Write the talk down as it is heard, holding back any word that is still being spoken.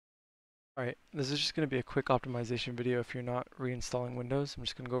Alright, this is just going to be a quick optimization video if you're not reinstalling Windows. I'm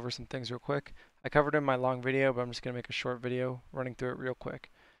just going to go over some things real quick. I covered it in my long video, but I'm just going to make a short video running through it real quick.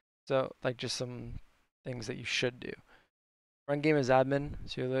 So, like just some things that you should do. Run game as admin,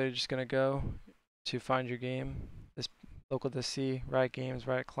 so you're literally just going to go to find your game, this local disk C, Riot Games,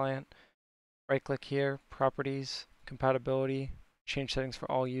 Riot Client. Right click here, Properties, Compatibility, change settings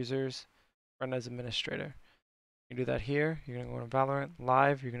for all users, run as administrator. You can do that here. You're going to go to Valorant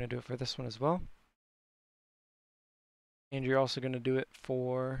Live. You're going to do it for this one as well. And you're also going to do it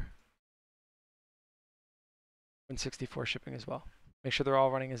for Win64 shipping as well. Make sure they're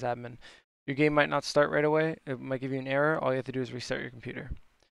all running as admin. Your game might not start right away. It might give you an error. All you have to do is restart your computer.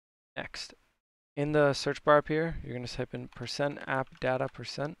 Next. In the search bar up here, you're going to type in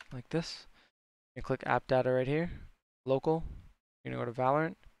 %appdata% like this. You click app data right here. Local. You're going to go to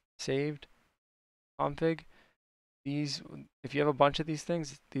Valorant. Saved. Config. These, if you have a bunch of these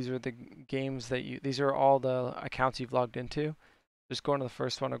things, these are the games that these are all the accounts you've logged into. Just go into the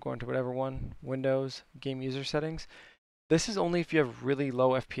first one or go into whatever one, Windows, game user settings. This is only if you have really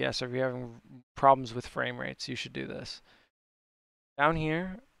low FPS or if you're having problems with frame rates, you should do this. Down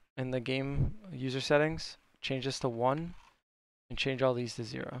here in the game user settings, change this to 1 and change all these to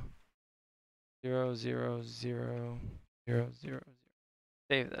 0. 0, 0, 0, 0, 0.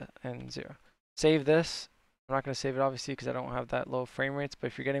 Save that and 0. Save this. I'm not going to save it obviously because I don't have that low frame rates, but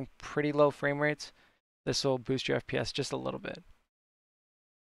if you're getting pretty low frame rates, this will boost your FPS just a little bit.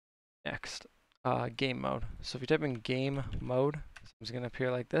 Next, game mode. So if you type in game mode, it's going to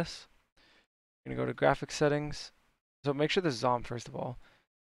appear like this. You're going to go to graphics settings. So make sure this is on first of all.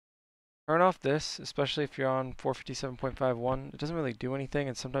 Turn off this, especially if you're on 457.51. It doesn't really do anything,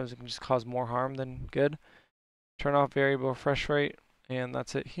 and sometimes it can just cause more harm than good. Turn off variable refresh rate, and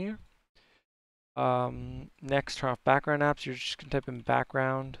that's it here. Next, turn off background apps. You're just going to type in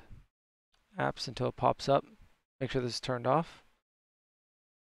background apps until it pops up. Make sure this is turned off.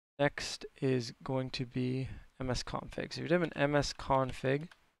 Next is going to be msconfig. So if you type in msconfig,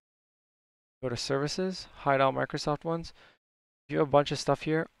 go to services, hide all Microsoft ones. If you have a bunch of stuff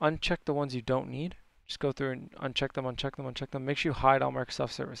here, uncheck the ones you don't need. Just go through and uncheck them, uncheck them, uncheck them. Make sure you hide all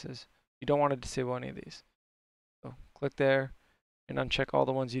Microsoft services. You don't want to disable any of these. So click there and uncheck all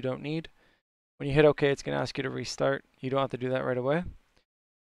the ones you don't need. When you hit OK, it's going to ask you to restart. You don't have to do that right away.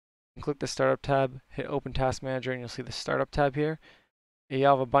 And click the Startup tab, hit Open Task Manager, and you'll see the Startup tab here. You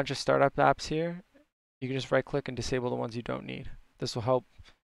have a bunch of startup apps here. You can just right click and disable the ones you don't need. This will help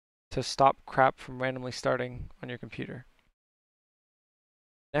to stop crap from randomly starting on your computer.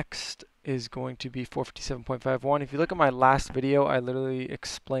 Next is going to be 457.51. If you look at my last video, I literally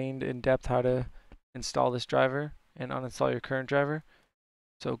explained in depth how to install this driver and uninstall your current driver.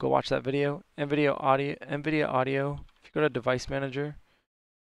 So go watch that video. Nvidia audio. If you go to Device Manager,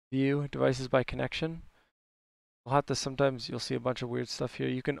 View Devices by Connection, you'll have to sometimes you'll see a bunch of weird stuff here.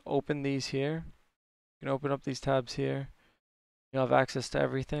 You can open these here. You can open up these tabs here. You'll have access to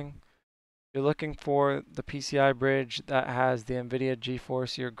everything. You're looking for the PCI bridge that has the Nvidia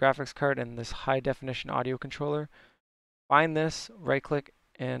GeForce, your graphics card, and this high definition audio controller. Find this, right click,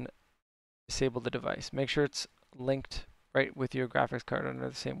 and disable the device. Make sure it's linked right with your graphics card under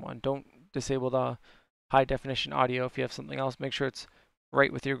the same one. Don't disable the high definition audio if you have something else. Make sure it's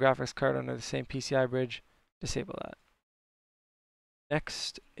right with your graphics card under the same PCI bridge. Disable that.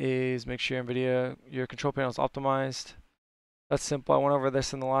 Next is make sure your control panel is optimized. That's simple. I went over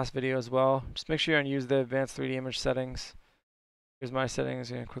this in the last video as well. Just make sure you use the advanced 3D image settings. Here's my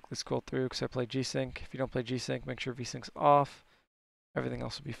settings. I'm going to quickly scroll through because I play G-Sync. If you don't play G-Sync, make sure V-Sync's off. Everything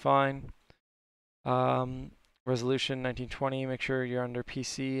else will be fine. Resolution 1920. Make sure you're under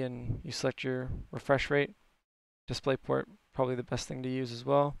PC and you select your refresh rate. DisplayPort, probably the best thing to use as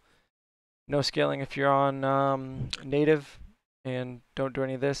well. No scaling if you're on native, and don't do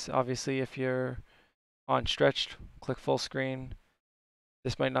any of this. Obviously, if you're on stretched, click full screen.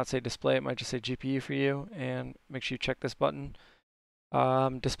 This might not say display, it might just say GPU for you, and make sure you check this button.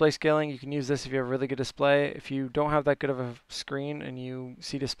 Display scaling, you can use this if you have a really good display. If you don't have that good of a screen and you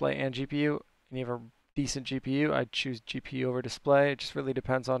see display and GPU, and you have a decent GPU, I'd choose GPU over display. It just really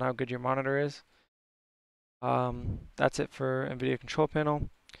depends on how good your monitor is. That's it for Nvidia control panel.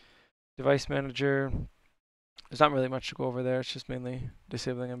 Device manager, there's not really much to go over there. It's just mainly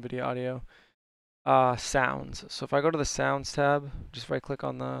disabling Nvidia audio. Sounds. So if I go to the sounds tab, just right click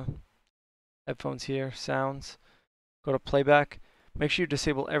on the headphones here, sounds, go to playback. Make sure you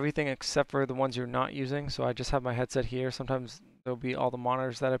disable everything except for the ones you're not using. So I just have my headset here. Sometimes there'll be all the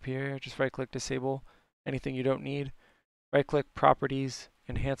monitors that appear. Just right click, disable anything you don't need. Right click, properties,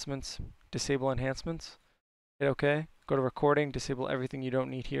 enhancements, disable enhancements. hit OK. Go to recording, disable everything you don't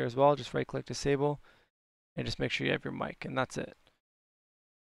need here as well. Just right click disable and just make sure you have your mic, and that's it.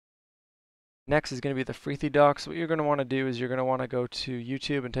 Next is going to be the Freethy docs. What you're going to want to do is you're going to want to go to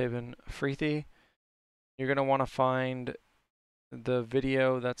YouTube and type in Freethy. You're going to want to find the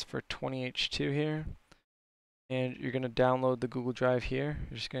video that's for 20H2 here. And you're going to download the Google Drive here.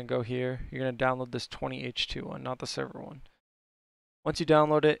 You're just going to go here. You're going to download this 20H2 one, not the server one. Once you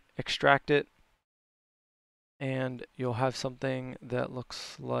download it, extract it, and you'll have something that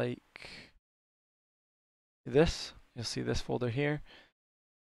looks like this. You'll see this folder here.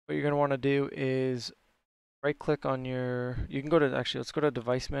 What you're going to want to do is right click on your, you can go to, actually let's go to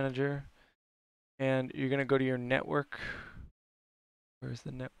Device Manager, and you're going to go to your network. Where's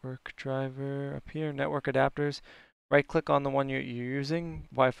the network driver? Up here, network adapters. Right click on the one you're using,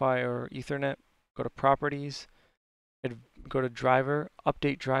 Wi-Fi or Ethernet. Go to Properties, go to Driver,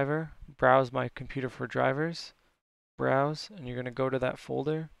 Update Driver, browse my computer for drivers, browse, and you're going to go to that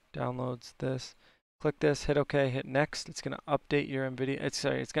folder, downloads this, click this, hit OK, hit Next. It's going to update your Nvidia, it's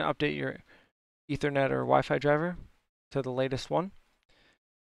going to update your Ethernet or Wi-Fi driver to the latest one.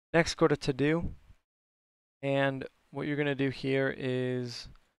 Next, go to To Do, and what you're going to do here is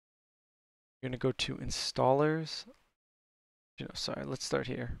you're going to go to Installers. Sorry, let's start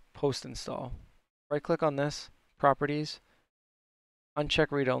here. Post install. Right click on this, Properties,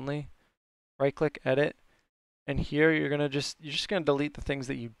 uncheck Read Only, right click Edit, and here you're just going to delete the things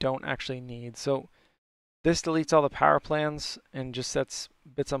that you don't actually need. So this deletes all the power plans and just sets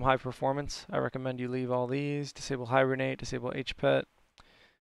bits on high performance. I recommend you leave all these. Disable Hibernate, disable HPET.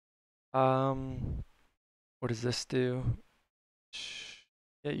 What does this do?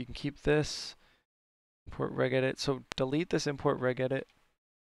 Yeah, you can keep this. Import regedit. So delete this import regedit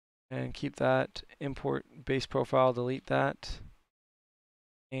and keep that. Import base profile, delete that.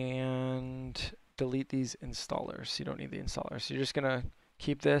 And delete these installers. You don't need the installers. So you're just gonna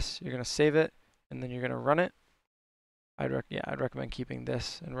keep this, you're gonna save it, and then you're gonna run it. I'd recommend keeping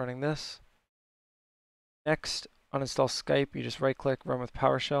this and running this. Next, uninstall Skype. You just right click, run with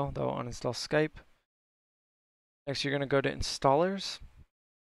PowerShell. That will uninstall Skype. Next, you're gonna go to installers.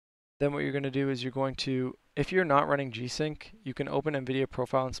 Then what you're gonna do is you're going to, if you're not running G-Sync, you can open Nvidia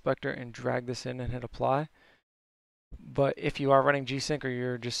Profile Inspector and drag this in and hit apply. But if you are running G-Sync or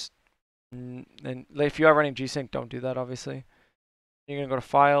you're just, and if you are running G-Sync, don't do that obviously. You're gonna go to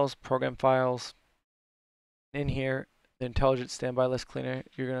Files, Program Files. In here, the Intelligent Standby List Cleaner,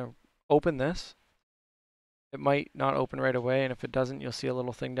 you're gonna open this. It might not open right away, and if it doesn't, you'll see a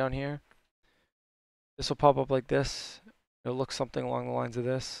little thing down here. This will pop up like this. It'll look something along the lines of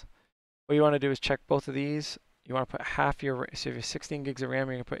this. What you want to do is check both of these. You want to put half your, so if you have 16 gigs of RAM,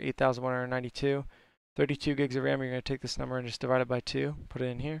 you're going to put 8,192. 32 gigs of RAM, you're going to take this number and just divide it by 2, put it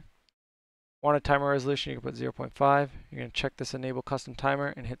in here. Want a timer resolution, you can put 0.5. You're going to check this Enable Custom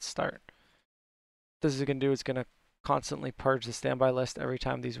Timer and hit Start. What this is going to do is going to constantly purge the standby list every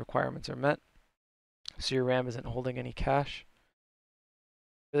time these requirements are met, so your RAM isn't holding any cache.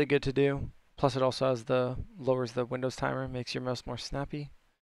 Really good to do. Plus it also has lowers the Windows timer, makes your mouse more snappy.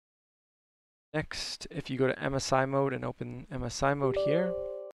 Next, if you go to Msi Mode and open Msi Mode here,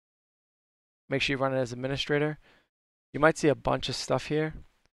 make sure you run it as administrator. You might see a bunch of stuff here.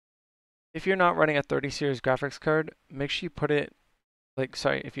 If you're not running a 30 series graphics card, make sure you put it,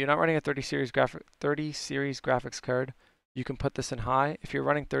 if you're not running a 30 series graphics card, you can put this in high. If you're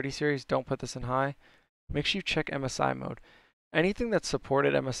running 30 series, don't put this in high. Make sure you check MSI mode. Anything that's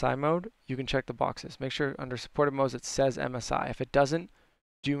supported MSI mode, you can check the boxes. Make sure under supported modes it says MSI. If it doesn't,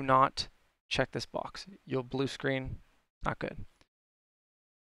 do not check this box. You'll blue screen, not good.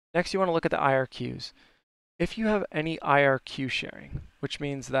 Next, you want to look at the IRQs. If you have any IRQ sharing, which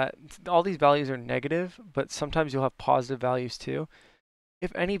means that all these values are negative, but sometimes you'll have positive values too.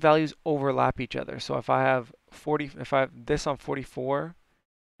 If any values overlap each other, so if I have this on 44,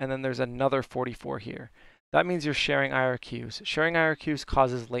 and then there's another 44 here, that means you're sharing IRQs. Sharing IRQs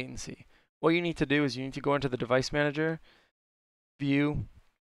causes latency. What you need to do is you need to go into the device manager, view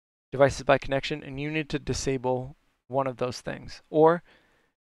devices by connection, and you need to disable one of those things. Or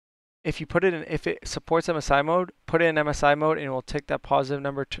if you put it in, if it supports MSI mode, put it in MSI mode and it will take that positive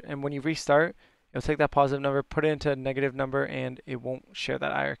number, and when you restart, it'll take that positive number, put it into a negative number, and it won't share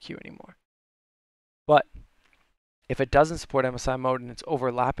that IRQ anymore. But if it doesn't support MSI mode and it's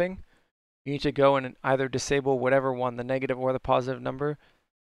overlapping, you need to go and either disable whatever one, the negative or the positive number,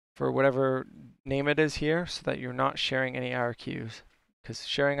 for whatever name it is here, so that you're not sharing any IRQs. Because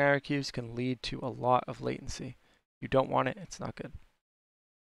sharing IRQs can lead to a lot of latency. You don't want it, it's not good.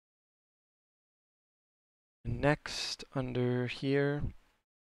 Next, under here,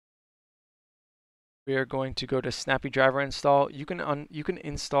 we are going to go to Snappy Driver Install. You can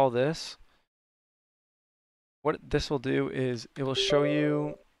install this. What this will do is it will show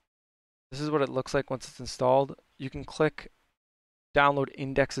you, this is what it looks like once it's installed. You can click download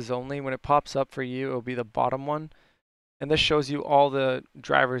indexes only. When it pops up for you, it'll be the bottom one. And this shows you all the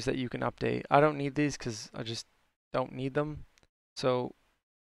drivers that you can update. I don't need these because I just don't need them. So,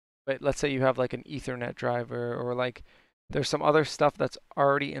 but let's say you have like an Ethernet driver, or like there's some other stuff that's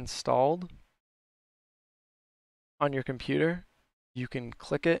already installed on your computer. You can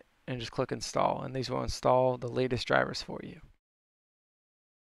click it and just click install, and these will install the latest drivers for you.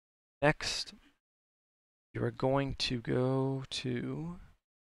 Next, you are going to go to,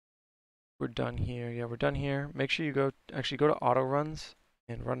 we're done here. Yeah, we're done here. Make sure you go to auto runs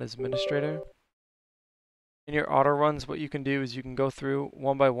and run as administrator. In your auto runs, what you can do is you can go through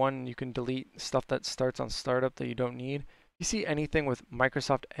one by one and you can delete stuff that starts on startup that you don't need. If you see anything with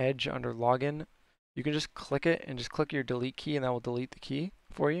Microsoft Edge under login, you can just click it and just click your delete key, and that will delete the key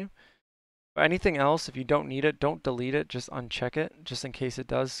for you. But anything else, if you don't need it, don't delete it, just uncheck it, just in case it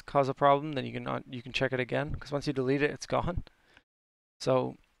does cause a problem. Then you can check it again, because once you delete it, it's gone.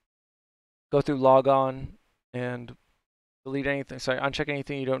 So go through log on and delete anything. Sorry, uncheck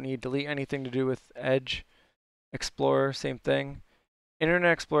anything you don't need. Delete anything to do with Edge. Explorer, same thing.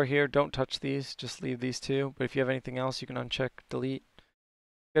 Internet Explorer here, don't touch these, just leave these two. But if you have anything else, you can uncheck delete.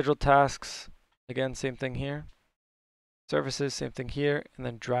 Scheduled tasks, again, same thing here. Services, same thing here. And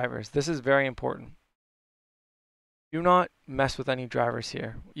then drivers. This is very important. Do not mess with any drivers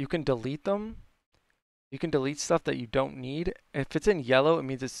here. You can delete them. You can delete stuff that you don't need. If it's in yellow, it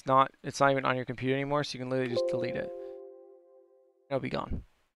means it's not even on your computer anymore, so you can literally just delete it. It'll be gone.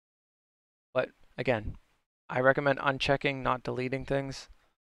 But again, I recommend unchecking, not deleting things.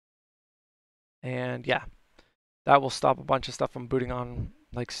 And yeah, that will stop a bunch of stuff from booting on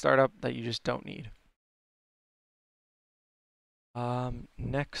like startup that you just don't need.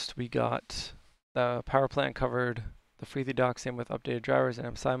 Next we got the power plant covered, the Freethy dock, same with updated drivers and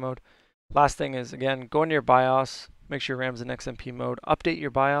Msi Mode. Last thing is, again, go into your BIOS, make sure RAM's in XMP mode, update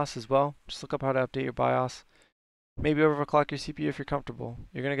your BIOS as well. Just look up how to update your BIOS. Maybe overclock your CPU if you're comfortable.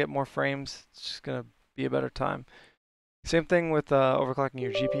 You're gonna get more frames, it's just gonna be a better time. Same thing with overclocking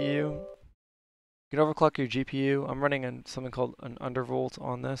your GPU. You can overclock your GPU. I'm running something called an undervolt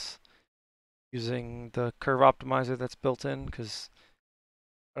on this, using the curve optimizer that's built in, because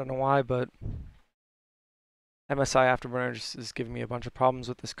I don't know why, but MSI Afterburner just is giving me a bunch of problems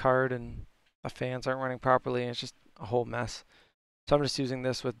with this card, and my fans aren't running properly, and it's just a whole mess. So I'm just using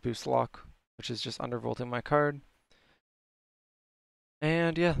this with boost lock, which is just undervolting my card.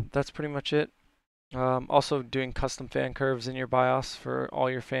 And yeah, that's pretty much it. Also, doing custom fan curves in your BIOS for all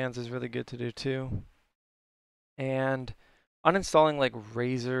your fans is really good to do too. And uninstalling like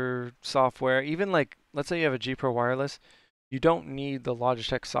Razer software, even like, let's say you have a G Pro wireless, you don't need the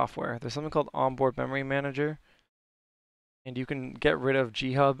Logitech software. There's something called Onboard Memory Manager, and you can get rid of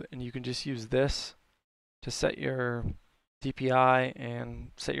G-Hub, and you can just use this to set your DPI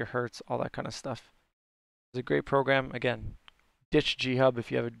and set your hertz, all that kind of stuff. It's a great program. Again, ditch G-Hub if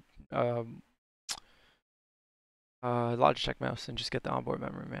you have a Logitech mouse, and just get the Onboard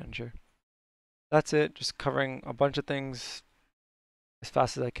Memory Manager. That's it, just covering a bunch of things as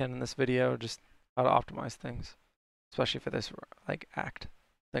fast as I can in this video, just how to optimize things, especially for this like act.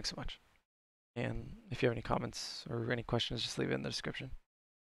 Thanks so much. And if you have any comments or any questions, just leave it in the description.